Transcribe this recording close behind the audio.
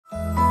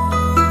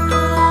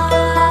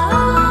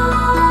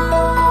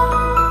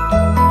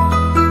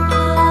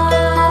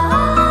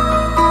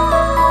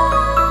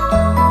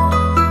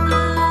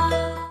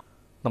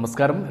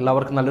നമസ്കാരം.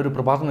 എല്ലാവർക്കും നല്ലൊരു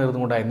പ്രഭാതം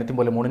നേർന്നുകൊണ്ട് എന്നത്തെയും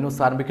പോലെ മോർണിംഗ്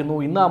ന്യൂസ് ആരംഭിക്കുന്നു.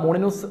 ഇന്ന്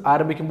മോർണിംഗ് ന്യൂസ്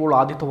ആരംഭിക്കുമ്പോൾ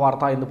ആദ്യത്തെ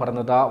വാർത്ത എന്ന്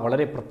പറയുന്നത്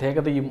വളരെ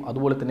പ്രത്യേകതയും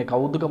അതുപോലെ തന്നെ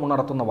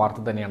കൗതുകമുണർത്തുന്ന വാർത്ത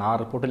തന്നെയാണ്. ആ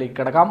റിപ്പോർട്ടിലേക്ക്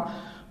കിടക്കാം.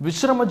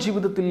 വിശ്രമ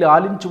ജീവിതത്തിൽ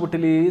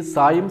ആലിൻചുവട്ടിലെ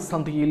സായം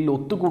സന്ധ്യയിൽ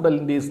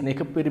ഒത്തുകൂടലിൻ്റെ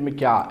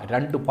സ്നേഹപ്പെരുമയ്ക്ക്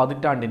 2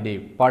 പതിറ്റാണ്ടിൻ്റെ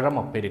പഴമ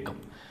പെരുക്കം.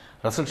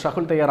 റസൽ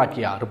ഷാഹുൽ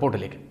തയ്യാറാക്കിയ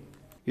റിപ്പോർട്ടിലേക്ക്.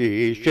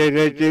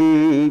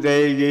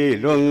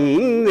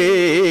 ഈശ്വരചിന്തയിലൊന്നേ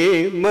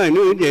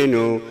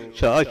മനുജനു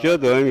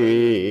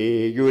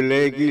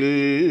ശാശ്വതമീയുലകിൽ.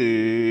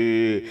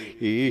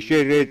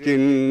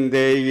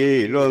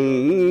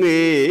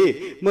 ഈശ്വരചിന്തയിലൊന്നേ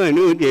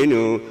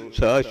മനുജനു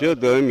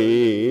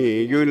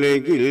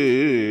ശാശ്വതമീയുലകിൽ.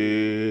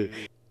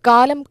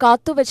 കാലം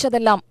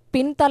കാത്തുവെച്ചതെല്ലാം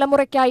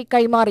പിൻതലമുറയ്ക്കായി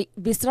കൈമാറി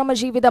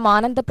വിശ്രമജീവിതം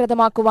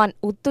ആനന്ദപ്രദമാക്കുവാൻ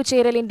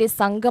ഒത്തുചേരലിന്റെ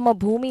സംഗമ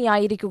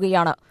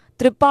ഭൂമിയായിരിക്കുകയാണ്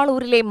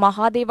തൃപ്പാളൂരിലെ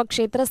മഹാദേവ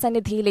ക്ഷേത്ര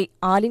സന്നിധിയിലെ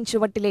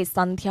ആലിൻചുവട്ടിലെ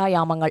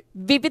സന്ധ്യായാമങ്ങൾ.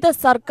 വിവിധ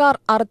സർക്കാർ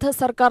അർദ്ധ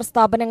സർക്കാർ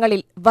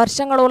സ്ഥാപനങ്ങളിൽ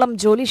വർഷങ്ങളോളം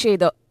ജോലി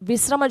ചെയ്ത്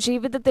വിശ്രമ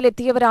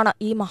ജീവിതത്തിലെത്തിയവരാണ്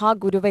ഈ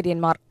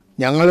മഹാഗുരുവര്യന്മാർ.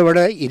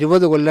 ഞങ്ങളിവിടെ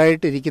 20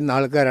 കൊല്ലമായിട്ടിരിക്കുന്ന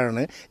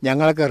ആൾക്കാരാണ്.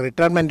 ഞങ്ങളൊക്കെ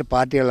റിട്ടയർമെൻറ്റ്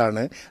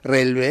പാർട്ടികളാണ്.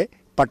 റെയിൽവേ,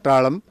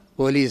 പട്ടാളം,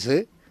 പോലീസ്,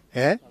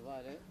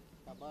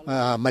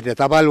 മറ്റേ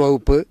തപാൽ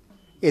വകുപ്പ്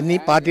എന്നീ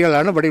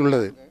പാർട്ടികളാണ് ഇവിടെ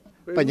ഉള്ളത്.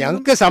 അപ്പം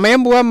ഞങ്ങൾക്ക് സമയം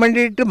പോകാൻ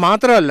വേണ്ടിയിട്ട്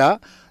മാത്രമല്ല,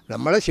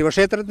 നമ്മൾ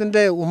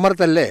ശിവക്ഷേത്രത്തിൻ്റെ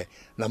ഉമ്മറത്തല്ലേ,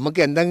 നമുക്ക്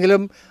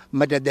എന്തെങ്കിലും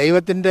മറ്റേ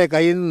ദൈവത്തിൻ്റെ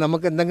കയ്യിൽ നിന്ന്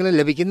നമുക്ക് എന്തെങ്കിലും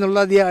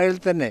ലഭിക്കുന്നുള്ളത് അയാൾ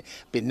തന്നെ.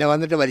 പിന്നെ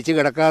വന്നിട്ട് വലിച്ചു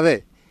കിടക്കാതെ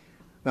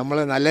നമ്മൾ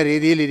നല്ല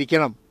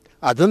രീതിയിലിരിക്കണം,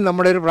 അതും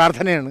നമ്മുടെ ഒരു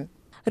പ്രാർത്ഥനയാണ്.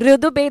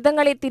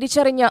 ഋതുഭേദങ്ങളെ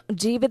തിരിച്ചറിഞ്ഞ്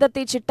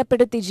ജീവിതത്തെ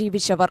ചിട്ടപ്പെടുത്തി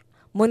ജീവിച്ചവർ,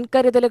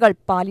 മുൻകരുതലുകൾ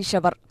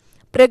പാലിച്ചവർ,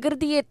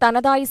 പ്രകൃതിയെ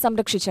തനതായി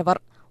സംരക്ഷിച്ചവർ,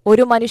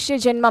 ഒരു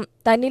മനുഷ്യജന്മം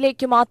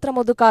തന്നിലേക്ക് മാത്രം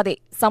ഒതുക്കാതെ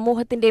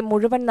സമൂഹത്തിന്റെ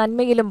മുഴുവൻ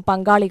നന്മയിലും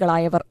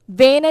പങ്കാളികളായവർ,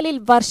 വേനലിൽ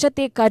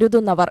വർഷത്തെ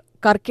കരുതുന്നവർ,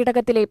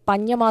 കർക്കിടകത്തിലെ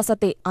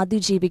പഞ്ഞമാസത്തെ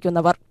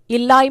അതിജീവിക്കുന്നവർ,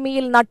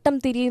 ഇല്ലായ്മയിൽ നട്ടം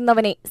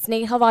തിരിയുന്നവനെ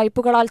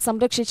സ്നേഹവായ്പകളാൽ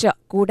സംരക്ഷിച്ച്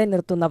കൂടെ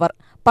നിർത്തുന്നവർ,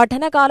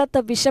 പഠനകാലത്ത്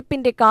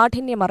വിശപ്പിന്റെ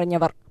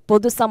കാഠിന്യമറിഞ്ഞവർ,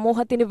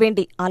 പൊതുസമൂഹത്തിനു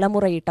വേണ്ടി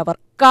അലമുറയിട്ടവർ,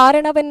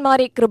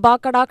 കാരണവന്മാരെ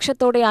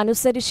കൃപാകടാക്ഷത്തോടെ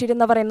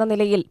അനുസരിച്ചിരുന്നവർ എന്ന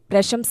നിലയിൽ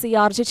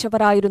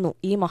പ്രശംസയാർജിച്ചവരായിരുന്നു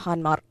ഈ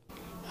മഹാന്മാർ.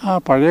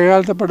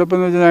 പഴയകാലത്തെ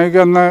പഠിപ്പെന്ന് വെച്ചാൽ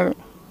ഞങ്ങൾക്ക്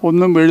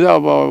ഒന്നും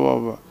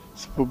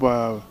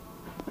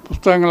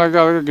പുസ്തകങ്ങളൊക്കെ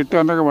അതൊക്കെ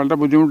കിട്ടാനൊക്കെ വളരെ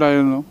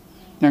ബുദ്ധിമുട്ടായിരുന്നു.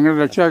 ഞങ്ങളുടെ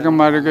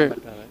രക്ഷാക്കന്മാർക്ക്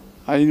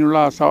അതിനുള്ള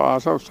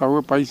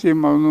പൈസയും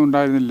അതൊന്നും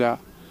ഉണ്ടായിരുന്നില്ല.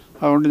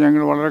 അതുകൊണ്ട്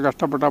ഞങ്ങൾ വളരെ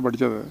കഷ്ടപ്പെട്ടാണ്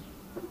പഠിച്ചത്.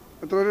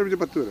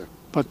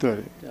 10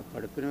 വരെ.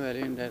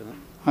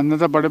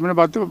 അന്നത്തെ പഠിപ്പിന്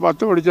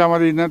 10 പഠിച്ചാൽ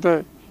മതി. ഇന്നത്തെ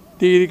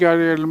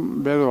ഡിഗ്രിക്കാരെക്കാളും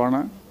ഭേദമാണ്.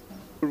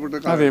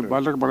 അതെ,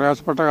 വളരെ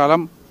പ്രയാസപ്പെട്ട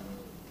കാലം.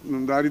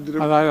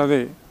 അതായത്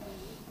അതെ,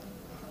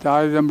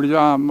 ദാരിദ്ര്യം പിടിച്ച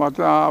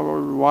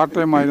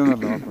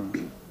വാർത്തയുമായിരുന്നല്ലോ.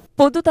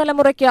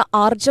 പുതുതലമുറയ്ക്ക്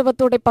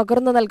ആർജവത്തോടെ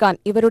പകർന്നു നൽകാൻ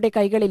ഇവരുടെ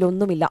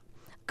കൈകളിലൊന്നുമില്ല.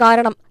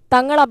 കാരണം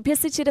തങ്ങൾ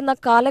അഭ്യസിച്ചിരുന്ന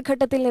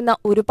കാലഘട്ടത്തിൽ നിന്ന്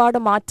ഒരുപാട്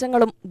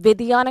മാറ്റങ്ങളും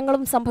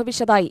വ്യതിയാനങ്ങളും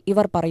സംഭവിച്ചതായി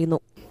ഇവർ പറയുന്നു.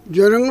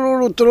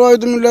 ജനങ്ങളോട്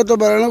ഉത്തരവാദിത്തമില്ലാത്ത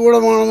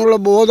ഭരണകൂടമാണെന്നുള്ള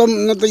ബോധം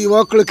ഇന്നത്തെ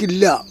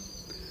യുവാക്കൾക്കില്ല.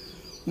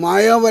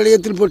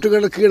 മായാവലയത്തിൽ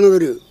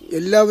പെട്ടുകിടക്കുകയാണവർ.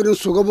 എല്ലാവരും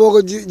സുഖഭോഗ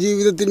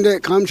ജീവിതത്തിൻ്റെ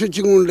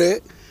കാംക്ഷിച്ചുകൊണ്ട്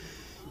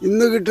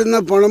ഇന്ന് കിട്ടുന്ന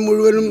പണം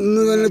മുഴുവനും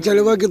ഇന്ന് തന്നെ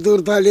ചെലവാക്കി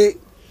തീർത്താലേ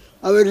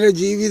അവരുടെ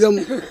ജീവിതം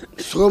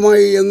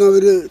സുഖമായി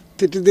എന്നവർ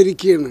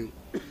തെറ്റിദ്ധരിക്കുകയാണ്.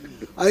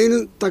 അതിന്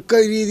തക്ക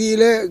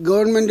രീതിയിൽ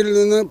ഗവൺമെൻറ്റിൽ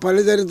നിന്ന്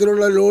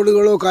പലതരത്തിലുള്ള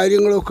ലോണുകളോ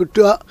കാര്യങ്ങളോ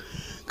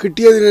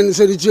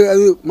കിട്ടിയതിനനുസരിച്ച്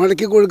അത്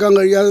മടക്കി കൊടുക്കാൻ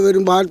കഴിയാതെ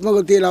വരുമ്പോൾ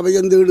ആത്മഹത്യയിൽ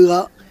അഭയം തേടുക,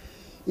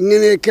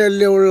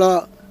 ഇങ്ങനെയൊക്കെയല്ലേ ഉള്ള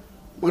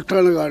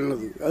മട്ടാണ്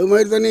കാണുന്നത്.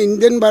 അതുമാതിരി തന്നെ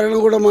ഇന്ത്യൻ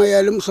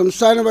ഭരണകൂടമായാലും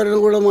സംസ്ഥാന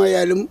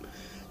ഭരണകൂടമായാലും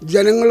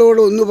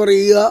ജനങ്ങളോട് ഒന്ന്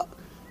പറയുക,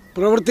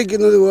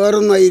 പ്രവർത്തിക്കുന്നത്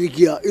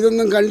വേറൊന്നായിരിക്കുക.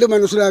 ഇതൊന്നും കണ്ട്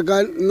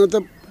മനസ്സിലാക്കാൻ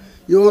ഇന്നത്തെ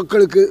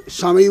യുവാക്കൾക്ക്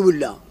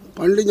സമയമില്ല.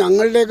 പണ്ട്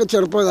ഞങ്ങളുടെയൊക്കെ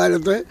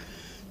ചെറുപ്പകാലത്ത്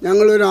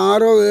ഞങ്ങളൊരു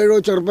 6-7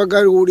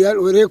 ചെറുപ്പക്കാർ കൂടിയാൽ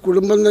ഒരേ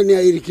കുടുംബം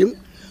തന്നെയായിരിക്കും.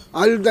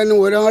 അതിൽ തന്നെ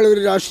ഒരാൾ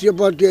ഒരു രാഷ്ട്രീയ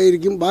പാർട്ടി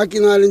ആയിരിക്കും, ബാക്കി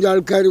 4-5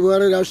 ആൾക്കാർ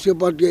വേറെ രാഷ്ട്രീയ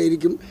പാർട്ടി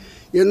ആയിരിക്കും.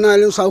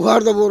 എന്നാലും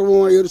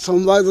സൗഹാർദ്ദപൂർവമായ ഒരു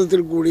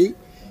സംവാദത്തിൽ കൂടി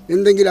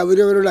എന്തെങ്കിലും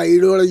അവരവരുടെ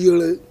ഐഡിയോളജികൾ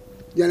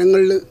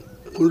ജനങ്ങളിൽ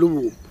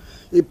കൊണ്ടുപോകും.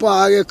 ഇപ്പോൾ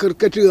ആകെ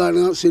ക്രിക്കറ്റ്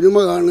കാണുക, സിനിമ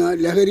കാണുക,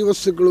 ലഹരി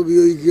വസ്തുക്കൾ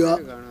ഉപയോഗിക്കുക,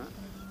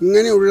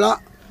 ഇങ്ങനെയുള്ള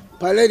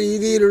പല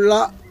രീതിയിലുള്ള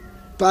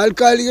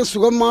താൽക്കാലിക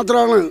സുഖം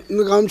മാത്രമാണ്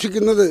ഇന്ന്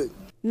കാക്ഷിക്കുന്നത്.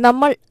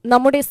 നമ്മൾ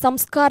നമ്മുടെ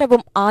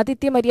സംസ്കാരവും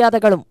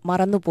ആതിഥ്യമര്യാദകളും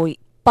മറന്നുപോയി.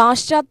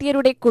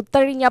 പാശ്ചാത്യരുടെ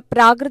കുത്തഴിഞ്ഞ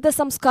പ്രാകൃത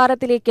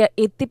സംസ്കാരത്തിലേക്ക്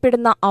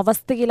എത്തിപ്പെടുന്ന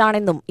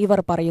അവസ്ഥയിലാണെന്നും ഇവർ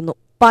പറയുന്നു.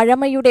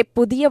 പഴമയുടെ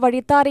പുതിയ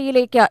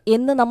വഴിത്താരയിലേക്ക്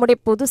എന്ന് നമ്മുടെ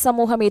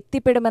പൊതുസമൂഹം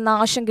എത്തിപ്പെടുമെന്ന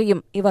ആശങ്കയും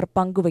ഇവർ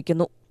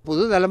പങ്കുവയ്ക്കുന്നു.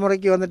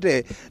 പുതുതലമുറയ്ക്ക് വന്നിട്ട്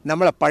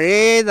നമ്മളെ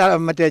പഴയ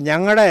മറ്റേ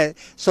ഞങ്ങളുടെ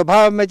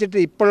സ്വഭാവം വെച്ചിട്ട്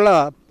ഇപ്പോഴുള്ള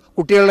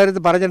കുട്ടികളുടെ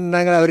അടുത്ത്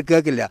പറഞ്ഞിട്ടുണ്ടെങ്കിൽ അവർ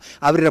കേൾക്കില്ല.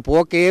 അവരുടെ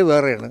പോക്കേ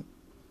വേറെയാണ്.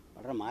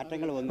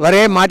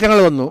 വളരെ മാറ്റങ്ങൾ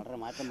വന്നു.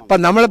 അപ്പം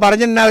നമ്മൾ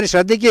പറഞ്ഞിട്ടുണ്ടെങ്കിൽ അവർ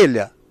ശ്രദ്ധിക്കുകയില്ല.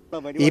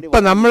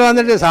 ഇപ്പം നമ്മൾ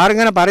വന്നിട്ട്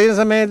സാറിങ്ങനെ പറയുന്ന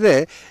സമയത്ത്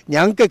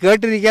ഞങ്ങൾക്ക്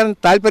കേട്ടിരിക്കാൻ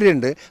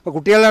താല്പര്യമുണ്ട്. അപ്പോൾ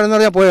കുട്ടികളാണെന്ന്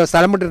പറഞ്ഞാൽ പോയോ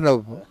സ്ഥലം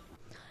വിട്ടിട്ടുണ്ടാവും.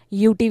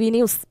 UTV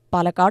news,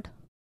 Palakkad.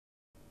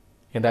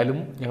 എന്തായാലും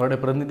ഞങ്ങളുടെ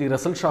പ്രതിനിധി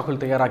റസൽ ഷാഹുൽ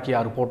തയ്യാറാക്കിയ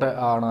റിപ്പോർട്ട്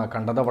ആണ്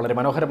കണ്ടത്. വളരെ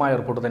മനോഹരമായ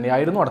റിപ്പോർട്ട്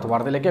തന്നെയായിരുന്നു. അടുത്ത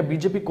വാർത്തയിലേക്ക്.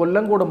 BJP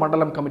കൊല്ലങ്കോട്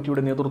മണ്ഡലം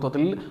കമ്മിറ്റിയുടെ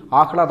നേതൃത്വത്തിൽ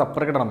ആഹ്ലാദ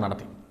പ്രകടനം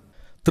നടത്തി.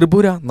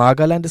 ത്രിപുര,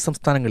 നാഗാലാൻഡ്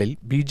സംസ്ഥാനങ്ങളിൽ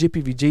BJP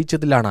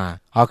വിജയിച്ചതിലാണ്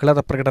ആഹ്ലാദ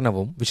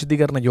പ്രകടനവും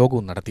വിശദീകരണ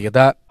യോഗവും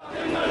നടത്തിയത്.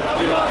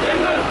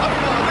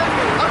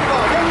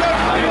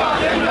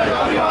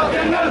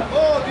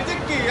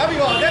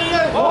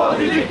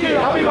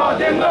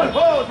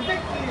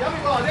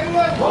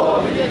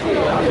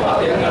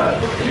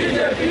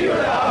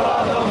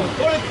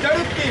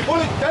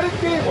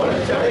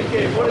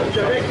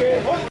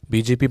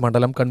 BJP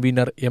മണ്ഡലം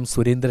കൺവീനർ M.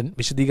 സുരേന്ദ്രൻ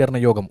വിശദീകരണ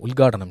യോഗം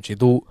ഉദ്ഘാടനം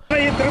ചെയ്തു.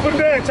 ഈ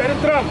ത്രിപുരയുടെ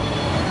ചരിത്രം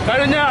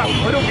കഴിഞ്ഞ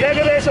ഒരു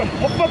ഏകദേശം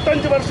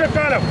 35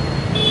 വർഷക്കാലം,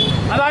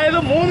 അതായത്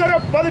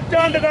 3.5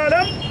 പതിറ്റാണ്ട്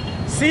കാലം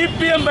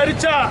CPM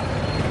ഭരിച്ച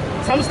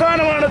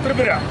സംസ്ഥാനമാണ്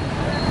ത്രിപുര.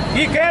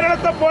 ഈ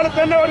കേരളത്തെ പോലെ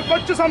തന്നെ ഒരു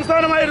കൊച്ചു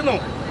സംസ്ഥാനമായിരുന്നു.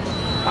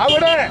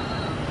 അവിടെ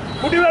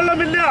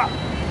കുടിവെള്ളമില്ല,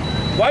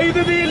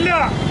 വൈദ്യുതിയില്ല,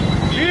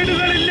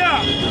 വീടുകളില്ല,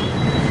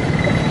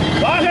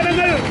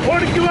 വാഹനങ്ങൾ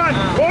ഓടിക്കുവാൻ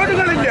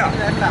റോഡുകളില്ല.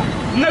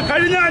 ഇന്ന്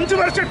കഴിഞ്ഞ 5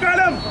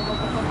 വർഷക്കാലം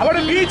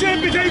അവിടെ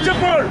BJP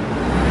ജയിച്ചപ്പോൾ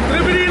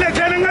ത്രിപുരയിലെ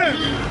ജനങ്ങൾ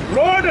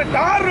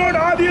ടാർ റോഡ്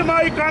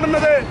ആദ്യമായി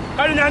കാണുന്നത്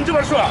കഴിഞ്ഞ 5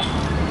 വർഷമാണ്.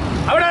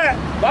 അവിടെ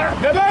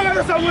ഗതാഗത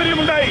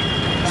സൗകര്യമുണ്ടായി.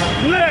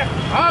 ഇന്ന്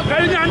ആ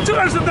കഴിഞ്ഞ 5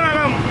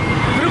 വർഷത്തിനകം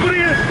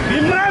ത്രിപുരയിൽ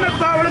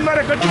വിമാനത്താവളം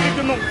വരെ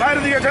കെട്ടിയിരിക്കുന്നു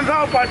ഭാരതീയ ജനതാ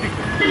പാർട്ടി.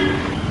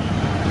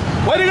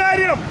 ഒരു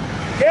കാര്യം,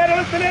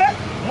 കേരളത്തിലെ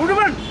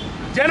മുഴുവൻ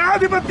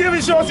ജനാധിപത്യ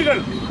വിശ്വാസികൾ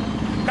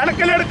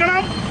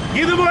കണക്കിലെടുക്കണം.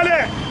 ഇതുപോലെ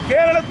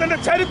കേരളത്തിന്റെ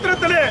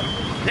ചരിത്രത്തില്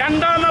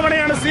 2ാം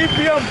തവണയാണ്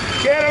CPM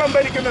കേരളം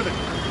ഭരിക്കുന്നത്.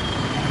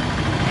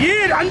 ഈ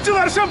 5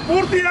 വർഷം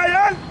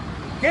പൂർത്തിയായാൽ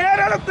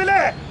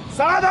കേരളത്തിലെ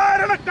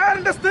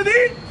സാധാരണക്കാരന്റെ സ്ഥിതി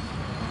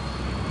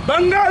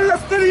ബംഗാളിലെ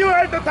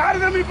സ്ഥിതിയുമായിട്ട്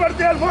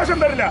താരതമ്യപ്പെടുത്തിയാൽ മോശം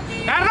വരില്ല.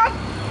 കാരണം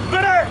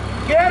ഇവിടെ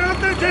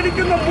കേരളത്തിൽ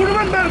ജനിക്കുന്ന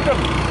മുഴുവൻ പേർക്കും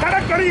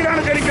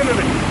കടക്കണിയിലാണ്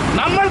ജനിക്കുന്നത്.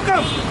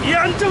 നമ്മൾക്കും ഈ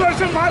 5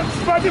 വർഷം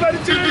മാർക്സിസ്റ്റ് പാർട്ടി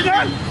ഭരിച്ചു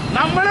കഴിഞ്ഞാൽ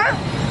നമ്മള്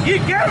ഈ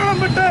കേരളം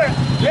വിട്ട്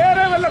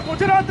വേറെ വല്ല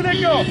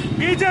ഗുജറാത്തിലേക്കോ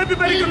BJP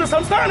ഭരിക്കുന്ന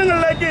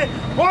സംസ്ഥാനങ്ങളിലേക്ക്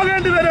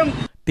പോകേണ്ടി വരും.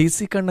 TC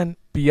Kannan,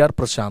 PR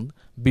Prashant,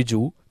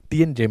 Biju,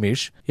 TN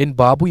Ramesh, N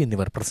Babu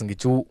എന്നിവർ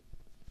പ്രസംഗിച്ചു.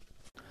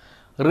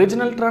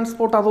 റീജിയണൽ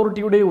ട്രാൻസ്പോർട്ട്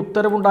അതോറിറ്റിയുടെ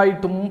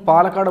ഉത്തരവുണ്ടായിട്ടും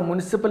പാലക്കാട്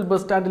മുനിസിപ്പൽ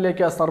ബസ്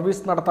സ്റ്റാൻഡിലേക്ക്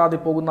സർവീസ് നടത്താതെ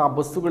പോകുന്ന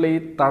ബസ്സുകളെ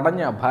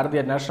തടഞ്ഞ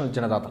ഭാരതീയ നാഷണൽ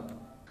ജനതാദൾ.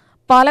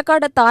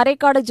 പാലക്കാട്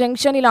താരേക്കാട്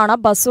ജംഗ്ഷനിലാണ്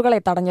ബസ്സുകളെ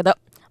തടഞ്ഞത്.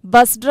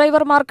 ബസ്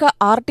ഡ്രൈവർമാർക്ക്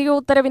RTO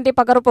ഉത്തരവിന്റെ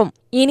പകർപ്പും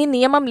ഇനി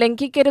നിയമം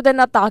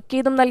ലംഘിക്കരുതെന്ന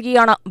താക്കീതും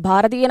നൽകിയാണ്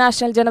ഭാരതീയ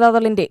നാഷണൽ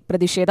ജനതാദളിന്റെ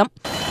പ്രതിഷേധം.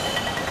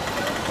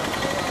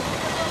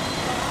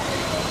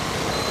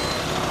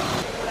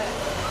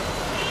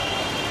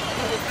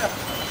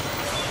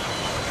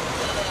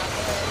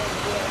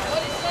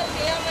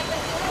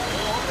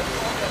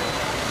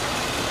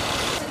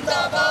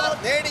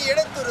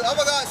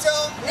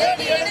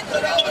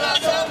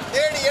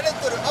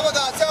 നേടിയെടുത്തൊരു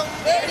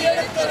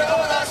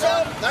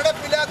അവകാശം,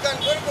 നടപ്പിലാക്കാൻ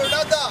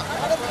കേൾപ്പില്ലാത്ത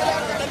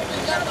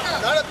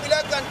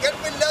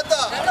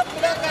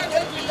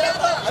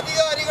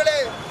അധികാരികളെ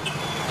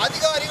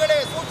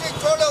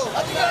സൂക്ഷിച്ചോളൂ.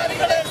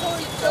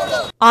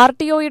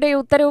 RTOയുടെ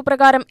ഉത്തരവ്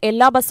പ്രകാരം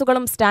എല്ലാ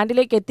ബസ്സുകളും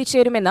സ്റ്റാൻഡിലേക്ക്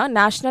എത്തിച്ചേരുമെന്ന്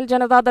നാഷണൽ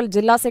ജനതാദൾ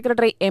ജില്ലാ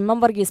സെക്രട്ടറി MM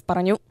വർഗീസ്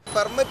പറഞ്ഞു.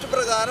 പെർമിറ്റ്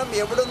പ്രകാരം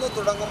എവിടുന്ന്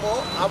തുടങ്ങുമ്പോൾ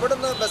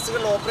അവിടുന്ന്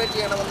ബസ്സുകൾ ഓപ്പറേറ്റ്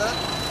ചെയ്യണമെന്ന്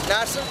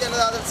നാഷണൽ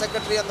ജനതാദൾ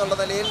സെക്രട്ടറി എന്നുള്ള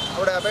നിലയിൽ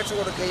അവിടെ അപേക്ഷ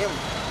കൊടുക്കുകയും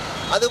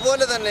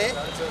അതുപോലെ തന്നെ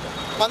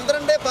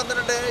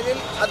 12/12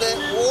 അത്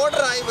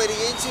ഓർഡറായി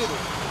വരികയും ചെയ്തു.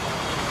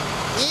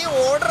 ഈ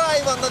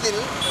ഓർഡറായി വന്നതിൽ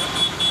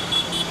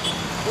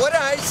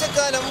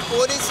ഒരാഴ്ചക്കാലം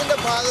പോലീസിൻ്റെ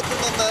ഭാഗത്തു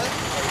നിന്ന്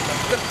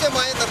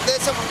കൃത്യമായ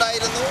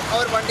നിർദ്ദേശമുണ്ടായിരുന്നു.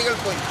 അവർ വണ്ടികൾ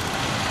പോയി.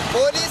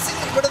 പോലീസ്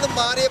ഇവിടുന്ന്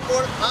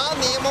മാറിയപ്പോൾ ആ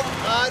നിയമം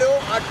ആരോ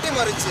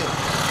അട്ടിമറിച്ച്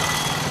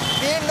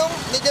വീണ്ടും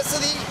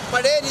നിജസ്ഥിതി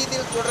പഴയ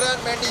രീതിയിൽ തുടരാൻ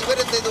വേണ്ടി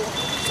ഇവരെന്ത് ചെയ്തു,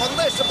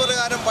 സ്വന്തം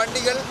ഇഷ്ടപ്രകാരം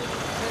വണ്ടികൾ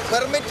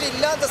പെർമിറ്റ്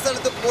ഇല്ലാത്ത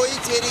സ്ഥലത്ത് പോയി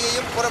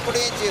ചേരുകയും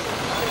പുറപ്പെടുകയും ചെയ്തു.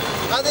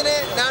 അതിന്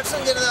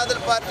നാഷണൽ ജനതാദൾ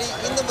പാർട്ടി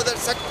ഇന്നു മുതൽ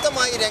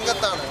ശക്തമായി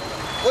രംഗത്താണ്.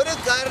 ഒരു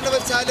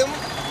കാരണവശാലും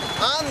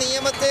ആ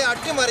നിയമത്തെ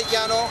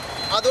അട്ടിമറിക്കാനോ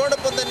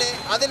അതോടൊപ്പം തന്നെ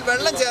അതിൽ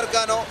വെള്ളം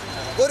ചേർക്കാനോ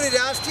ഒരു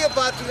രാഷ്ട്രീയ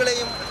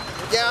പാർട്ടികളെയും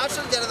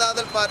നാഷണൽ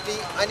ജനതാദൾ പാർട്ടി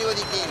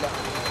അനുവദിക്കുകയില്ല.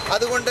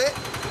 അതുകൊണ്ട്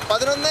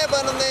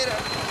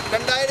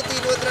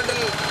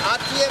 11/11/2022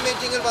 RTA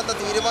മീറ്റിങ്ങിൽ വന്ന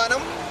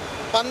തീരുമാനം,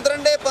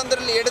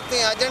 12/12 എടുത്ത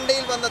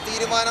അജണ്ടയിൽ വന്ന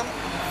തീരുമാനം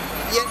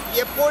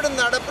എപ്പോഴും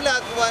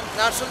നടപ്പിലാക്കുവാൻ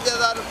national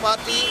Janata Dal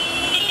party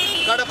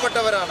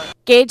കടപ്പെട്ടവരാണ്.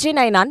 KJ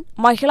Ninan,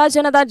 മഹിളാ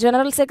ജനതാ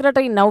ജനറൽ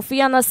സെക്രട്ടറി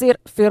നൌഫിയ നസീർ,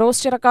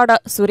 ഫിറോസ് ചിറക്കാട്,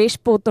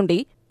 സുരേഷ് പോത്തുണ്ടി,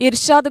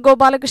 ഇർഷാദ്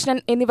ഗോപാലകൃഷ്ണൻ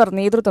എന്നിവർ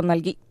നേതൃത്വം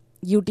നൽകി.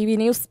 UTV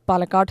news,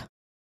 Palakkad.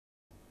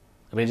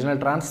 Regional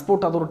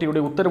transport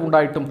അതോറിറ്റിയുടെ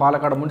ഉത്തരവുണ്ടായിട്ടും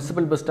പാലക്കാട്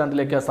മുനിസിപ്പൽ ബസ്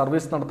സ്റ്റാൻഡിലേക്ക്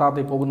സർവീസ്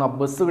നടത്താതെ പോകുന്ന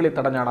ബസ്സുകളെ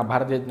തടഞ്ഞാണ്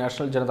ഭാരതീയ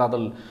നാഷണൽ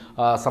ജനതാദൾ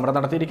സമരം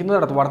നടത്തിയിരിക്കുന്നത്.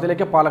 അടുത്ത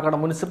വാർത്തയിലേക്ക്. പാലക്കാട്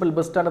മുനിസിപ്പൽ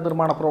ബസ് സ്റ്റാൻഡ്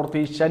നിർമ്മാണ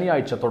പ്രവൃത്തി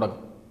ശനിയാഴ്ച തുടങ്ങും.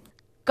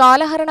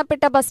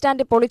 കാലഹരണപ്പെട്ട ബസ്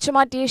സ്റ്റാൻഡ്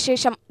പൊളിച്ചുമാറ്റിയ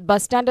ശേഷം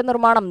ബസ് സ്റ്റാൻഡ്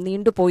നിർമ്മാണം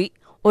നീണ്ടുപോയി.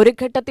 ഒരു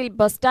ഘട്ടത്തിൽ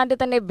ബസ് സ്റ്റാൻഡ്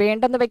തന്നെ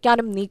വേണ്ടെന്ന്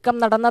വെക്കാനും നീക്കം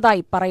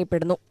നടന്നതായി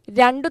പറയപ്പെടുന്നു.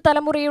 2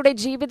 തലമുറയുടെ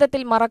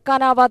ജീവിതത്തിൽ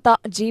മറക്കാനാവാത്ത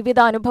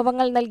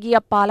ജീവിതാനുഭവങ്ങൾ നൽകിയ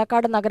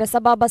പാലക്കാട്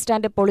നഗരസഭാ ബസ്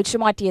സ്റ്റാൻഡ്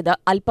പൊളിച്ചുമാറ്റിയത്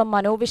അല്പം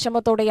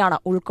മനോവിഷമത്തോടെയാണ്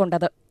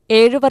ഉൾക്കൊണ്ടത്.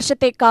 7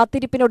 വർഷത്തെ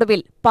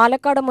കാത്തിരിപ്പിനൊടുവിൽ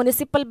പാലക്കാട്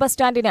മുനിസിപ്പൽ ബസ്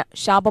സ്റ്റാൻഡിന്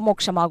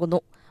ശാപമോക്ഷമാകുന്നു.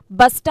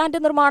 ബസ് സ്റ്റാൻഡ്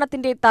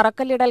നിർമ്മാണത്തിന്റെ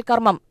തറക്കല്ലിടൽ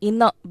കർമ്മം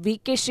ഇന്ന്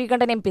VK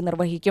ശ്രീകണ്ഠൻ MP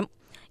നിർവഹിക്കും.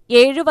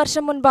 7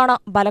 വർഷം മുൻപാണ്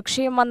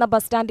ബലക്ഷയം വന്ന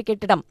ബസ് സ്റ്റാൻഡ്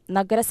കെട്ടിടം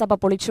നഗരസഭ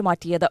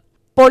പൊളിച്ചുമാറ്റിയത്.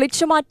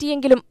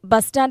 പൊളിച്ചുമാറ്റിയെങ്കിലും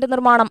ബസ് സ്റ്റാൻഡ്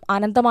നിർമ്മാണം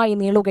അനന്തമായി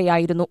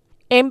നീളുകയായിരുന്നു.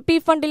 MP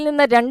ഫണ്ടിൽ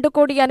നിന്ന് 2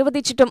 കോടി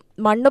അനുവദിച്ചിട്ടും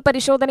മണ്ണ്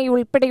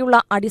പരിശോധനയുൾപ്പെടെയുള്ള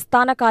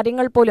അടിസ്ഥാന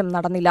കാര്യങ്ങൾ പോലും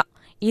നടന്നില്ല.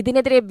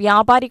 ഇതിനെതിരെ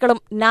വ്യാപാരികളും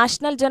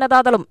നാഷണൽ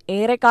ജനതാദളും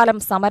ഏറെക്കാലം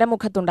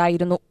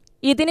സമരമുഖത്തുണ്ടായിരുന്നു.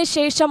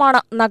 ഇതിനുശേഷമാണ്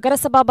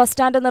നഗരസഭാ ബസ്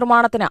സ്റ്റാൻഡ്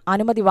നിർമ്മാണത്തിന്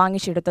അനുമതി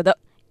വാങ്ങിച്ചെടുത്തത്.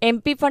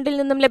 MP ഫണ്ടിൽ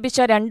നിന്നും ലഭിച്ച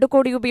 2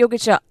 കോടി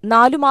ഉപയോഗിച്ച്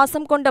 4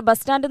 മാസം കൊണ്ട്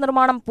ബസ് സ്റ്റാൻഡ്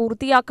നിർമ്മാണം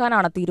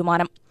പൂർത്തിയാക്കാനാണ്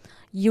തീരുമാനം.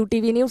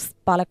 UTV news,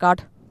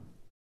 Palakkad.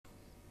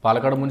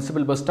 Palakkad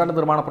municipal bus stand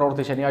നിർമ്മാണ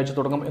പ്രവൃത്തി ശനിയാഴ്ച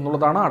തുടങ്ങും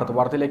എന്നുള്ളതാണ്. അടുത്ത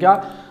വാർത്തയിലേക്ക്.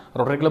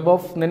 റോട്ടറി ക്ലബ്ബ്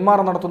ഓഫ് നെന്മാറ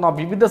നടത്തുന്ന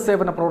വിവിധ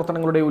സേവന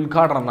പ്രവർത്തനങ്ങളുടെ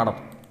ഉദ്ഘാടനം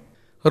നടത്തും.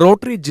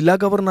 റോട്ടറി ജില്ലാ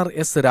ഗവർണർ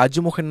S.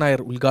 രാജ്മോഹൻ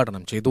നായർ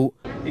ഉദ്ഘാടനം ചെയ്തു.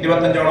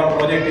 25ഓളം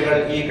പ്രോജക്റ്റുകൾ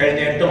ഈ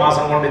കഴിഞ്ഞ 8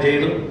 മാസം കൊണ്ട്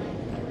ചെയ്തു.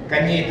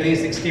 കഞ്ഞി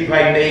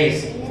 365 days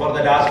for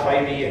the last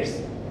 5 years.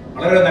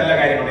 വളരെ നല്ല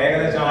കാര്യമാണ്.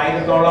 ഏകദേശം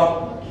 1000ഓളം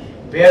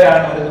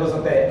പേരാണ് ഒരു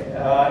ദിവസത്തെ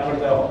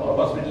ഇവിടുത്തെ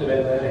ഹോസ്പിറ്റലിൽ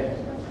വരുന്നത്.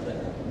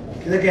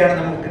 ഇതൊക്കെയാണ്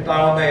നമുക്ക്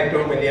കിട്ടാവുന്ന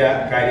ഏറ്റവും വലിയ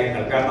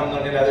കാര്യങ്ങൾ. കാരണം എന്ന്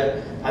പറഞ്ഞാൽ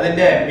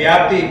അതിന്റെ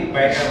വ്യാപ്തി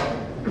ഭയങ്കരമാണ്.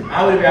 ആ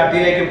ഒരു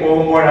വ്യാപ്തിയിലേക്ക്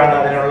പോകുമ്പോഴാണ്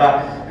അതിനുള്ള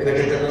ഇത്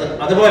കിട്ടുന്നത്.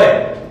 അതുപോലെ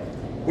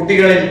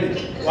കുട്ടികളിൽ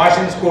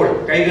വാഷിംഗ് സ്കൂൾ,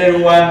 കൈ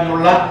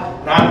കഴുകുവാനുള്ള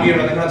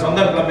റാംകിയുടെ, നിങ്ങളുടെ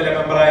സ്വന്തം ക്ലബിലെ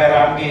മെമ്പറായ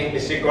റാംകി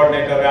ഡിസ്ട്രിക്ട്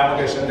കോർഡിനേറ്റർ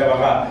രാമകൃഷ്ണന്റെ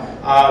വക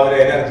ആ ഒരു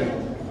എനർജി,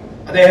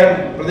 അദ്ദേഹം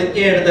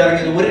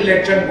പ്രതിജ്ഞയെടുത്തിറങ്ങിയത് 1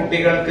 ലക്ഷം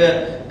കുട്ടികൾക്ക്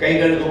കൈ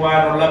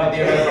കഴുകുവാനുള്ള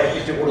വിദ്യകൾ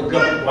പഠിപ്പിച്ചു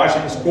കൊടുക്കും.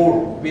 വാഷിംഗ് സ്കൂൾ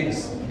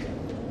വിൻസ്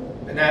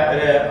പിന്നെ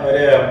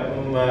ഒരു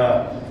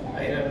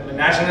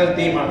നാഷണൽ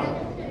തീമാണ്.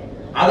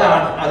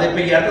 അതിപ്പോ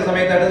ഈ അടുത്ത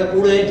സമയത്തായിട്ട് അത്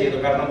കൂടുകയും ചെയ്തു.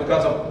 കാരണം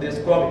because of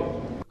this Covid.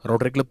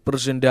 Rotary club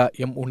president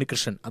M.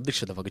 Unnikrishnan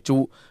അധ്യക്ഷത വഹിച്ചു.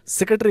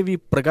 Secretary V.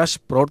 പ്രകാശ്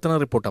പ്രവർത്തന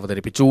റിപ്പോർട്ട്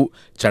അവതരിപ്പിച്ചു.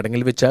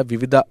 ചടങ്ങിൽ വെച്ച്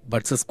വിവിധ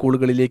ബഡ്സ്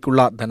സ്കൂളുകളിലേക്കുള്ള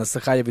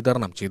ധനസഹായ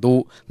വിതരണം ചെയ്തു.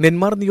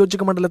 നെന്മാർ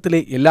നിയോജക മണ്ഡലത്തിലെ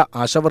എല്ലാ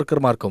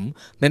ആശാവർക്കർമാർക്കും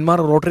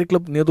നെന്മാർ റോട്ടറി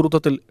ക്ലബ്ബ്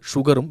നേതൃത്വത്തിൽ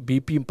ഷുഗറും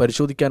BP-യും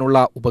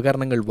പരിശോധിക്കാനുള്ള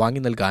ഉപകരണങ്ങൾ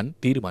വാങ്ങി നൽകാൻ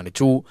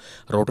തീരുമാനിച്ചു.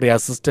 Rotary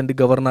assistant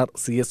governor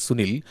CS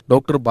Sunil,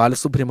 doctor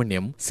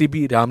Balasubrahmanyam,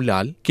 CB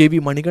Ramlal, KV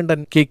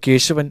Manikandan, K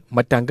Keshavan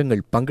മറ്റംഗങ്ങൾ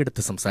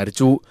പങ്കെടുത്ത്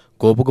സംസാരിച്ചു.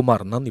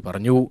 ഗോപകുമാർ നന്ദി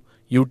പറഞ്ഞു.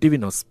 UTV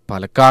news,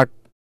 Palakkad.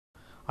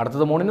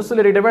 അടുത്തത് മോർണിംഗ്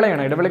ന്യൂസിലെ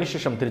ഇടവേളയാണ്. ഇടവേളയ്ക്ക്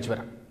ശേഷം തിരിച്ചു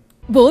വരാം.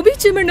 ബോബി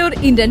ചെമ്മണ്ണൂർ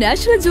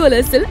ഇന്റർനാഷണൽ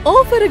ജുവലേഴ്സിൽ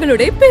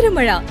ഓഫറുകളുടെ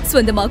പെരുമഴ.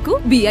 സ്വന്തമാക്കൂ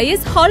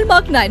BIS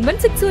ഹോൾമാർക്ക്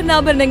 9164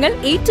 സ്വർണ്ണാഭരണങ്ങൾ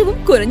ഏറ്റവും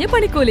കുറഞ്ഞ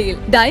പണിക്കൂലിയിൽ.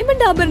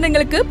 ഡയമണ്ട്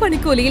ആഭരണങ്ങൾക്ക്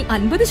പണിക്കൂലിയിൽ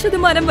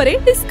 50% വരെ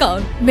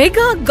ഡിസ്കൗണ്ട്.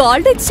 മെഗാ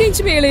ഗോൾഡ്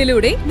എക്സ്ചേഞ്ച്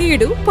മേളയിലൂടെ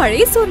നേടൂ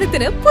പഴയ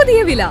സ്വർണത്തിന് പുതിയ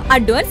വില.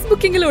 അഡ്വാൻസ്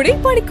ബുക്കിംഗിലൂടെ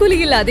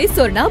പണിക്കൂലിയില്ലാതെ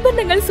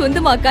സ്വർണ്ണാഭരണങ്ങൾ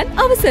സ്വന്തമാക്കാൻ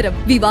അവസരം.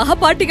 വിവാഹ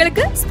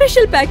പാർട്ടികൾക്ക്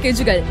സ്പെഷ്യൽ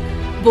പാക്കേജുകൾ.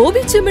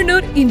 Bobby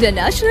Chemmanur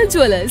international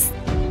jewellers.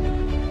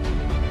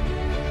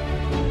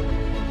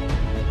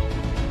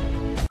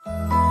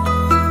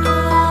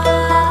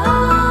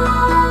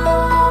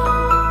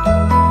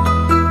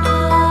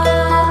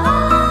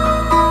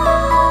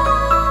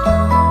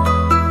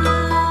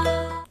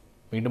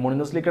 വീണ്ടും മോർണിംഗ്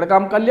ന്യൂസിലേക്ക്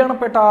കിടക്കാം.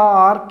 കല്യാണപ്പെട്ട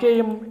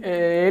RKM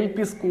ALP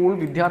സ്കൂൾ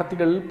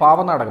വിദ്യാർത്ഥികൾ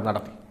പാവനാടകം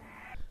നടത്തി.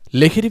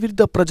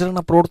 ലഹരിവിരുദ്ധ പ്രചരണ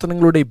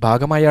പ്രവർത്തനങ്ങളുടെ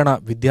ഭാഗമായാണ്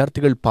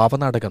വിദ്യാർത്ഥികൾ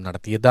പാവനാടകം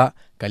നടത്തിയത്.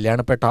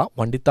 കല്യാണപ്പെട്ട,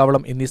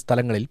 വണ്ടിത്താവളം എന്നീ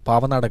സ്ഥലങ്ങളിൽ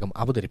പാവനാടകം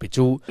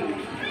അവതരിപ്പിച്ചു.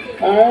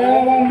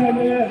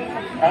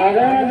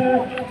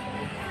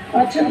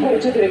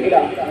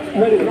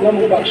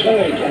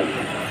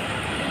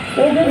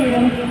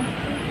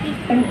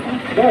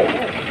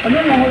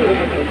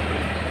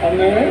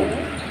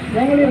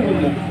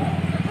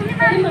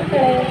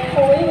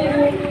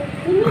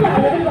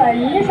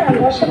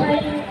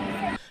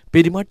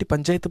 പെരുമാട്ടി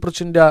പഞ്ചായത്ത്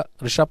പ്രസിഡന്റ്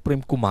ഋഷ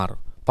പ്രേംകുമാർ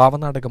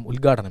പാവനാടകം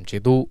ഉദ്ഘാടനം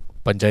ചെയ്തു.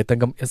 പഞ്ചായത്ത്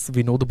അംഗം S.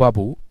 വിനോദ്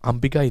ബാബു,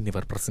 അംബിക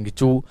എന്നിവർ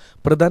പ്രസംഗിച്ചു.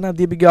 പ്രധാന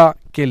അധ്യാപിക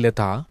K.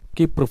 Latha,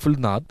 K.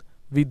 പ്രഫുൽനാഥ്,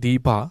 V.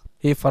 Deepa,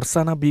 A.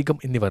 Farsana Begum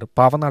എന്നിവർ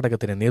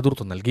പാവനാടകത്തിന്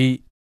നേതൃത്വം നൽകി.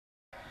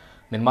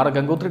 നെന്മാറ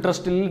ഗംഗോത്രി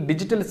ട്രസ്റ്റിൽ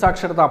ഡിജിറ്റൽ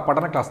സാക്ഷരതാ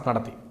പഠന ക്ലാസ്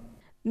നടത്തി.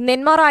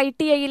 നെന്മാറ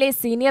ITIയിലെ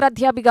സീനിയർ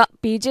അധ്യാപിക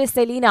PJ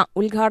സെലീന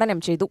ഉദ്ഘാടനം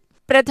ചെയ്തു.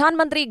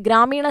 പ്രധാനമന്ത്രി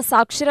ഗ്രാമീണ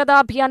സാക്ഷരതാ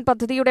അഭിയാൻ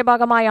പദ്ധതിയുടെ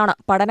ഭാഗമായാണ്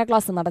പഠന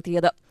ക്ലാസ്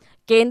നടത്തിയത്.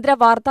 കേന്ദ്ര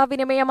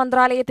വാർത്താവിനിമയ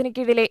മന്ത്രാലയത്തിന്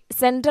കീഴിലെ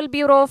സെൻട്രൽ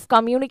ബ്യൂറോ ഓഫ്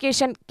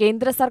കമ്മ്യൂണിക്കേഷൻ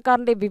കേന്ദ്ര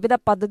സർക്കാരിന്റെ വിവിധ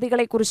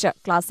പദ്ധതികളെക്കുറിച്ച്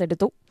ക്ലാസ്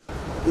എടുത്തു.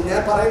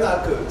 ഞാൻ പറയുന്ന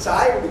ആൾക്ക്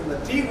ചായ കുടിക്കുന്ന,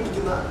 ടീ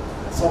കുടിക്കുന്ന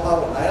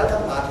സ്വഭാവം അയാളുടെ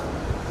മാറ്റം.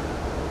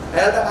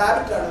 അയാളുടെ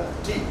ഹാബിറ്റാണ്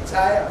ടീ,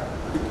 ചായ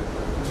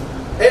കുടിക്കുക.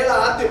 അയാൾ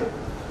ആദ്യം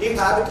ഈ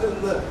ഹാബിറ്റിൽ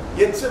നിന്ന്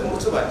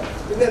മുറിച്ചു മാറ്റി.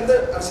 പിന്നെ എന്ത്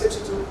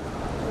അവശേഷിച്ചു?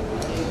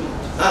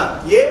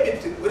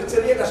 ഒരു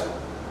ചെറിയ കഷ്ണം,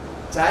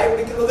 ചായ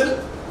കുടിക്കുന്നതിൽ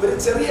ഒരു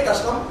ചെറിയ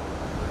കഷ്ണം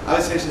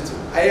അവശേഷിച്ചു.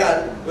 അയാൾ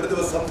ഒരു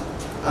ദിവസം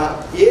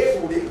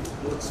കൂടി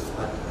മുറിച്ചു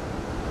മാറ്റി.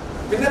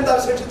 പിന്നെന്താ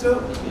അവശേഷിച്ചു?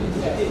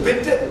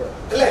 ബിറ്റ്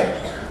അല്ലേ?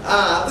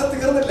 അത്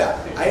തീർന്നില്ല.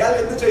 അയാൾ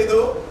എന്ത് ചെയ്തു?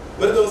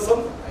 ഒരു ദിവസം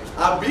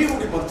B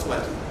കൂടി മുറിച്ചു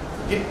മാറ്റി.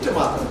 ഹിറ്റ്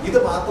മാത്രം, ഇത്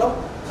മാത്രം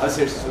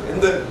അവശേഷിച്ചു.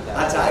 എന്ത്?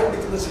 ആ ചായ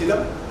കുടിക്കുന്ന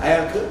ശീലം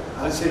അയാൾക്ക്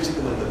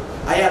അവശേഷിക്കുന്നുണ്ട്.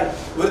 അയാൾ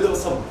ഒരു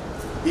ദിവസം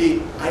ഈ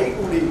I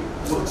കൂടി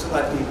മുറിച്ചു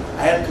മാറ്റി.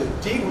 അയാൾക്ക്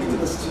ടീ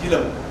കുടിക്കുന്ന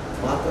ശീലം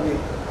മാത്രമേ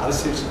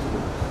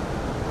അവശേഷിക്കുള്ളൂ.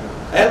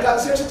 അയാൾക്ക്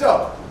അവശേഷിച്ചോ?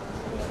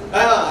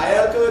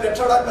 അയാൾക്ക്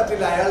രക്ഷപ്പെടാൻ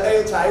പറ്റില്ല. അയാളുടെ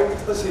ചായ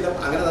കുടിക്കുന്ന ശീലം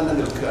അങ്ങനെ തന്നെ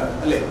നിൽക്കുകയാണ്.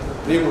 അല്ലേ?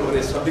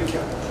 പ്രിയമുള്ളവരെ ശ്രദ്ധിക്കുക.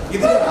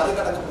 ഇതിനെ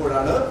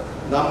മറികടക്കുമ്പോഴാണ്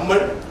നമ്മൾ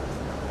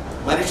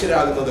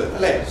മനുഷ്യരാകുന്നത്.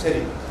 അല്ലേ?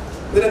 ശരി,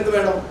 ഇതിനെന്ത്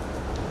വേണം?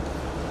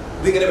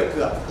 ഇതിങ്ങനെ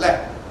വെക്കുക. അല്ലേ?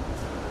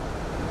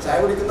 ചായ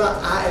കുടിക്കുന്ന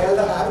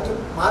അയാളുടെ ഹാബിറ്റ്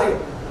മാറിയോ?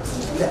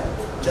 ഇല്ല.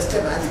 Just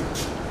A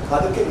magic.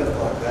 പതുക്കെ ഇങ്ങനെ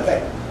തുറക്കുക. അല്ലേ?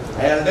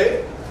 അയാളുടെ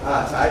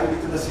ചായ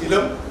കുടിക്കുന്ന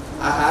ശീലം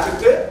ആ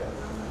ഹാബിറ്റ്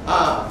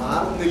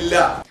മാറുന്നില്ല.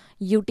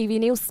 UTV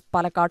news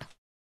Palakkad.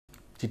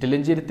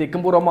 ചിറ്റലഞ്ചേരി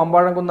തെക്കുംപുറം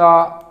അമ്പാഴംകുന്ന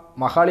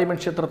മഹാളിയമ്മൻ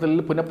ക്ഷേത്രത്തിൽ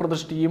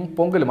പുനഃപ്രതിഷ്ഠയും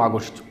പൊങ്കലും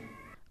ആഘോഷിച്ചു.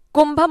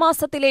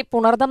 കുംഭമാസത്തിലെ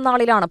പുണർദം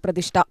നാളിലാണ്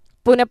പ്രതിഷ്ഠ.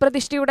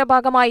 പുനഃപ്രതിഷ്ഠയുടെ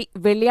ഭാഗമായി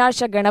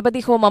വെള്ളിയാഴ്ച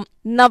ഗണപതി ഹോമം,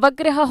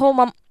 നവഗ്രഹ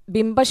ഹോമം,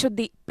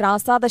 ബിംബശുദ്ധി,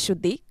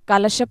 പ്രാസാദശുദ്ധി,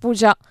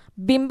 കലശപൂജ,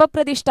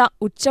 ബിംബപ്രതിഷ്ഠ,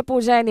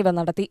 ഉച്ചപൂജ എന്നിവ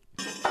നടത്തി.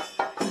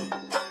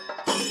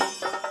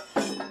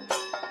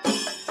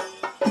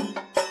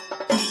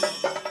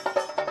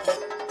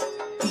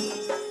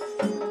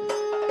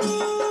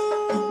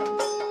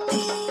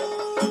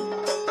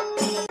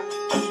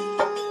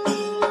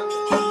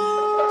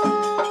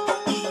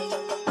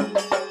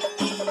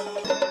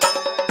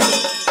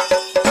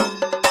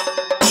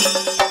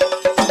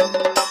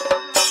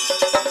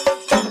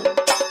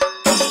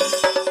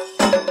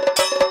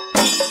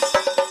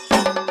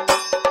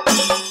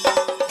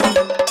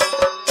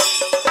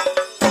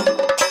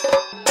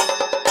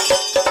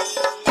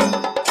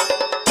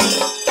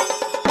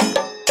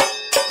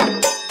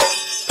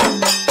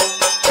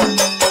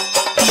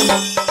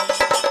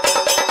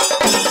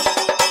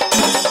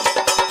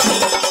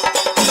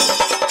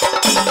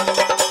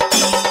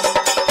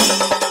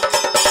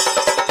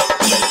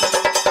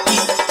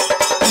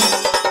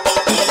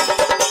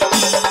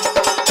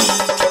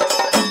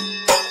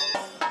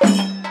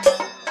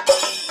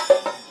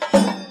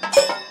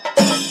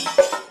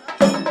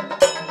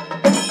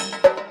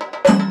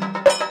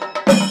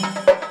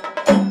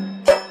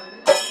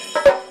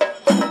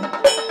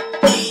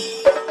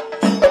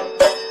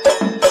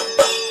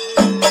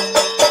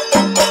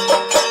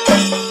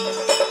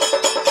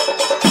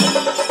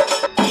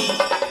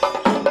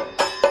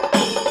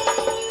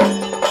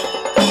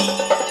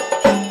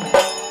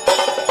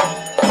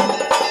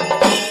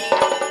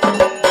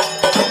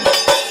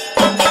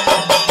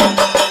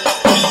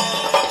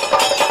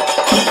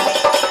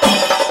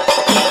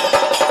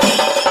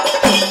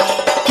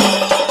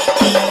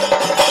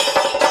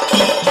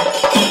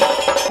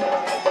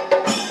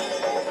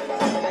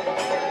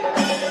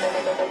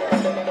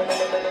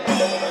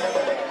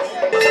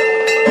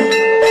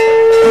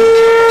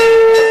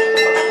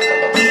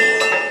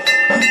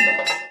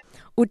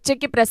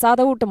 ഉച്ചയ്ക്ക്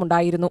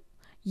പ്രസാദകൂട്ടമുണ്ടായിരുന്നു.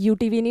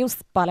 UTV news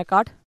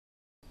Palakkad.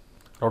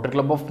 Rotary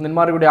club of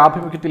നെന്മാറയുടെ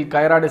ആഭിമുഖ്യത്തിൽ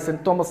കയറാട്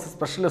സെന്റ് തോമസ്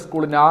സ്പെഷ്യൽ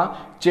സ്കൂളിന്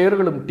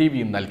ചെയറുകളും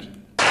ടിവിയും നൽകി.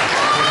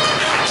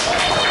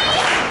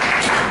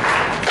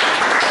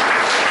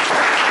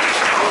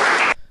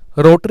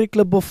 റോട്ടറി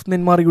ക്ലബ്ബ് ഓഫ്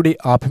നെന്മാറയുടെ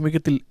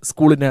ആഭിമുഖ്യത്തിൽ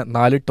സ്കൂളിന്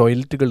 4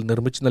 ടോയ്ലറ്റുകൾ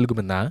നിർമ്മിച്ചു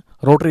നൽകുമെന്ന്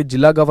റോട്ടറി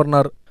ജില്ലാ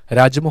ഗവർണർ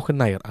രാജമോഹൻ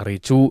നായർ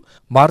അറിയിച്ചു.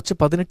 മാർച്ച്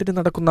 18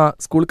 നടക്കുന്ന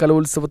സ്കൂൾ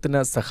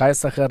കലോത്സവത്തിന് സഹായ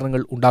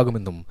സഹകരണങ്ങൾ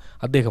ഉണ്ടാകുമെന്നും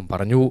അദ്ദേഹം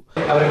പറഞ്ഞു.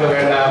 അവർക്ക്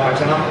വേണ്ട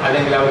ഭക്ഷണം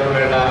അല്ലെങ്കിൽ അവർക്ക്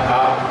വേണ്ട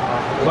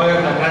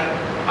ഉപകരണങ്ങൾ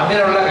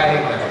അങ്ങനെയുള്ള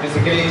കാര്യങ്ങൾ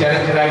ഫിസിക്കലി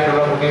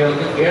ചലഞ്ചറായിട്ടുള്ള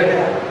കുട്ടികൾക്ക്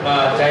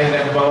ചൈൽഡ്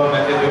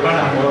എംപവർമെന്റ്, വിമൺ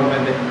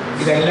എംപവർമെന്റ്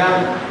ഇതെല്ലാം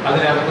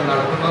അതിനകത്ത്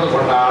നടത്തുന്നത്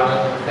കൊണ്ടാണ്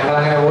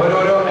ഞങ്ങളങ്ങനെ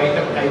ഓരോരോ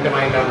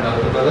ഐറ്റമായിട്ടാണ്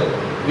നടത്തുന്നത്.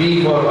 V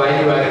for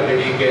value added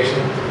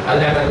education,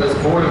 അതിനകത്ത്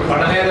സ്കൂൾ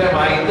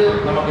പഠനേതരമായിട്ട്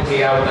നമുക്ക്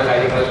ചെയ്യാവുന്ന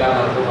കാര്യങ്ങളെല്ലാം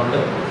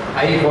നടത്തുന്നുണ്ട്.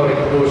 I for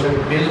inclusion,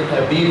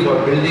 B for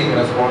building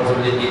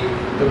responsibility,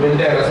 to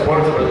build a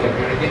responsible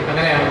community.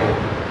 അങ്ങനെയാണ്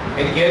പോകുന്നത്.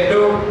 എനിക്ക്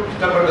ഏറ്റവും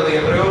ഇഷ്ടപ്പെട്ടത്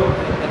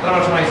എത്ര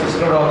വർഷമായി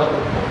സിസ്റ്ററോട് വന്നിട്ട്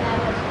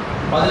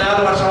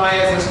 16 വർഷമായ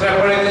സിസ്റ്റർ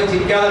എപ്പോഴെങ്കിലും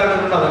ചിരിക്കാതെ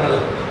കണ്ടിട്ടുണ്ടോ നിങ്ങൾ?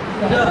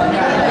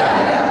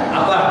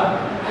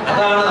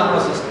 അതാണ്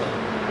നമ്മുടെ സിസ്റ്റർ.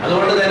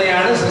 അതുകൊണ്ട്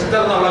തന്നെയാണ് സിസ്റ്റർ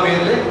എന്നുള്ള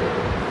പേരിൽ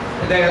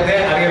അദ്ദേഹത്തെ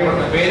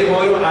അറിയപ്പെടുന്നത്. പേര്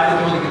പോലും ആരും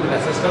ചോദിക്കുന്നില്ല,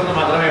 സിസ്റ്റർ എന്ന്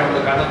മാത്രമേ ഉള്ളൂ.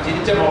 കാരണം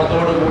ചിരിച്ച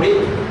മുഖത്തോടു കൂടി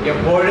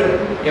എപ്പോഴും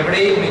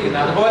എവിടെയും നിൽക്കുന്ന,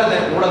 അതുപോലെ തന്നെ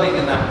കൂടെ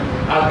നിൽക്കുന്ന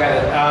ആൾക്കാർ,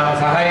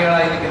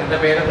 സഹായികളായി നിൽക്കുന്ന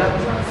പേരെന്താ?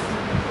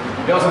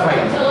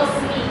 ജോസഫായി,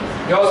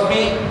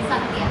 ജോസ്മി,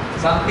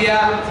 സന്ധ്യ,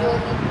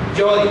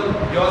 ജ്യോതി,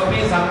 ജോസ്മി,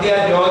 സന്ധ്യ,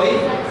 ജ്യോതി,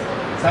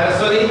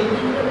 സരസ്വതി,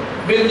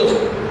 ബിന്ദു.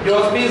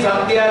 ജോസ്മി,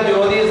 സന്ധ്യ,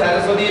 ജ്യോതി,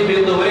 സരസ്വതി,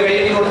 ബിന്ദു. ഒരു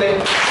കൈയ്യടി കൊടുത്തേ.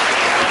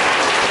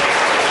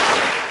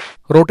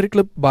 റോട്ടറി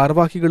ക്ലബ്ബ്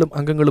ഭാരവാഹികളും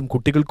അംഗങ്ങളും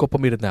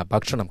കുട്ടികൾക്കൊപ്പം ഇരുന്ന്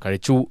ഭക്ഷണം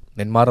കഴിച്ചു.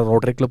 Nenmara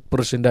rotary club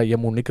president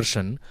M.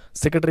 Unnikrishnan,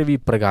 secretary V.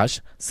 Prakash,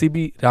 CB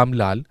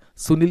Ramlal,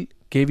 Sunil,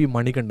 KV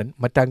Manikandan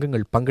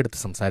മറ്റംഗങ്ങൾ പങ്കെടുത്ത്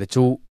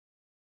സംസാരിച്ചു.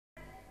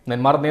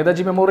 Nenmara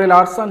Netaji memorial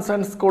arts and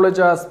science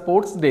college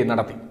sports day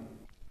നടത്തി.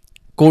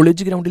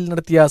 കോളേജ് ഗ്രൗണ്ടിൽ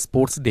നടത്തിയ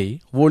സ്പോർട്സ് ഡേ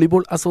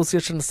വോളിബോൾ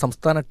അസോസിയേഷൻ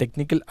സംസ്ഥാന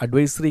ടെക്നിക്കൽ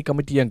അഡ്വൈസറി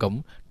കമ്മിറ്റി അംഗം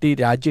T.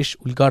 രാജേഷ്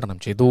ഉദ്ഘാടനം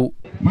ചെയ്തു.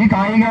 ഈ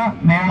കായിക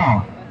മേള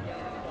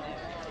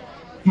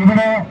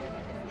ഇവിടെ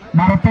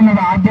നടത്തുന്നത്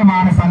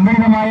ആദ്യമാണ്,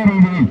 സംഘടിതമായ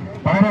രീതിയിൽ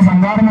വളരെ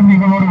സംഘാടന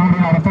മികവോടുകൂടി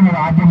നടത്തുന്നത്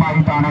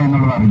ആദ്യമായിട്ടാണ്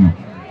എന്നുള്ളത് അറിഞ്ഞു.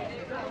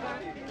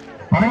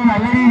 വളരെ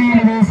നല്ല രീതിയിൽ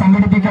ഇത്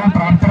സംഘടിപ്പിക്കാൻ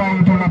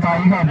പ്രാപ്തരായിട്ടുള്ള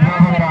കായിക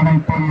അധ്യാപകരാണ്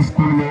ഇപ്പോൾ ഈ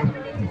സ്കൂളിൽ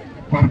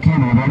വർക്ക്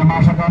ചെയ്യുന്നത്.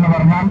 വേണുമാഷൊക്കെ എന്ന്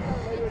പറഞ്ഞാൽ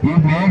ഈ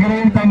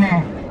മേഖലയിൽ തന്നെ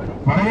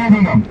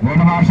വളരെയധികം,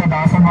 വേണുമാഷ,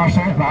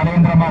 ദാസമാഷ്,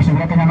 ബാലേന്ദ്ര മാഷ്,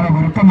 ഇവരൊക്കെ ഞങ്ങളുടെ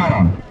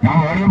ഗുരുക്കന്മാരാണ്. ഞാൻ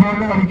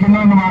വോളിബോളിൽ കളിക്കുന്നു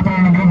എന്ന്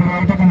മാത്രമാണെങ്കിലും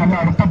ഇവരുമായിട്ടൊക്കെ നല്ല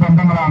അടുത്ത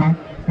ബന്ധങ്ങളാണ്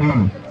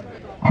ഉള്ളത്.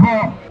 അപ്പോ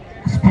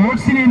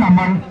സ്പോർട്സിനെ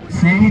നമ്മൾ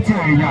സ്നേഹിച്ചു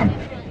കഴിഞ്ഞാൽ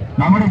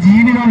നമ്മുടെ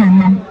ജീവിതം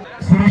എന്നും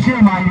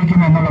സുരക്ഷിതമായിരിക്കും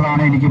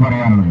എന്നുള്ളതാണ് എനിക്ക്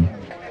പറയാനുള്ളത്.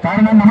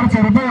 കാരണം നമ്മുടെ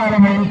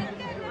ചെറുപ്പകാലങ്ങളിൽ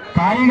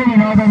കായിക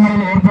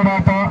വിനോദങ്ങളിൽ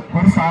ഏർപ്പെടാത്ത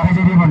ഒരു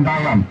സാഹചര്യം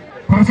ഉണ്ടായാൽ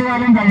കുറച്ചു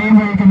കാലം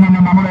കഴിയുമ്പോഴേക്കും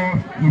തന്നെ നമ്മുടെ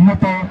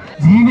ഇന്നത്തെ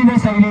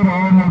ജീവിതശൈലി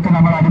രോഗങ്ങൾക്ക്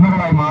നമ്മൾ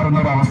അടിമകളായി മാറുന്ന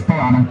ഒരു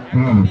അവസ്ഥയാണ്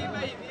ഉള്ളത്.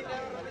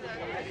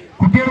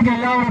 കുട്ടികൾക്ക്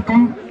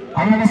എല്ലാവർക്കും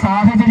അതിനുള്ള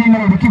സാഹചര്യങ്ങൾ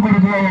ഒരുക്കി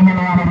കൊടുക്കുക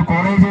എന്നുള്ളതാണ് ഒരു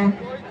കോളേജ്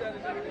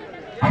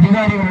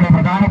അധികാരികളുടെ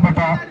പ്രധാനപ്പെട്ട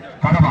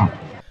കടമ.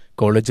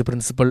 കോളേജ്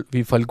പ്രിൻസിപ്പൽ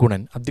വി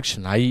ഫൽഗുണൻ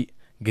അധ്യക്ഷനായി.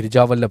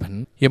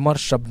 ഗിരിജാവല്ലഭൻ, എം.ആർ.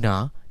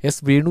 ഷബ്ന,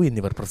 എസ്. വേണു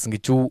എന്നിവർ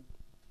പ്രസംഗിച്ചു.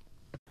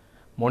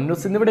 മോർണിംഗ്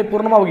ന്യൂസ് ഇന്നിവിടെ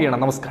പൂർണ്ണമാവുകയാണ്.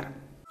 നമസ്കാരം.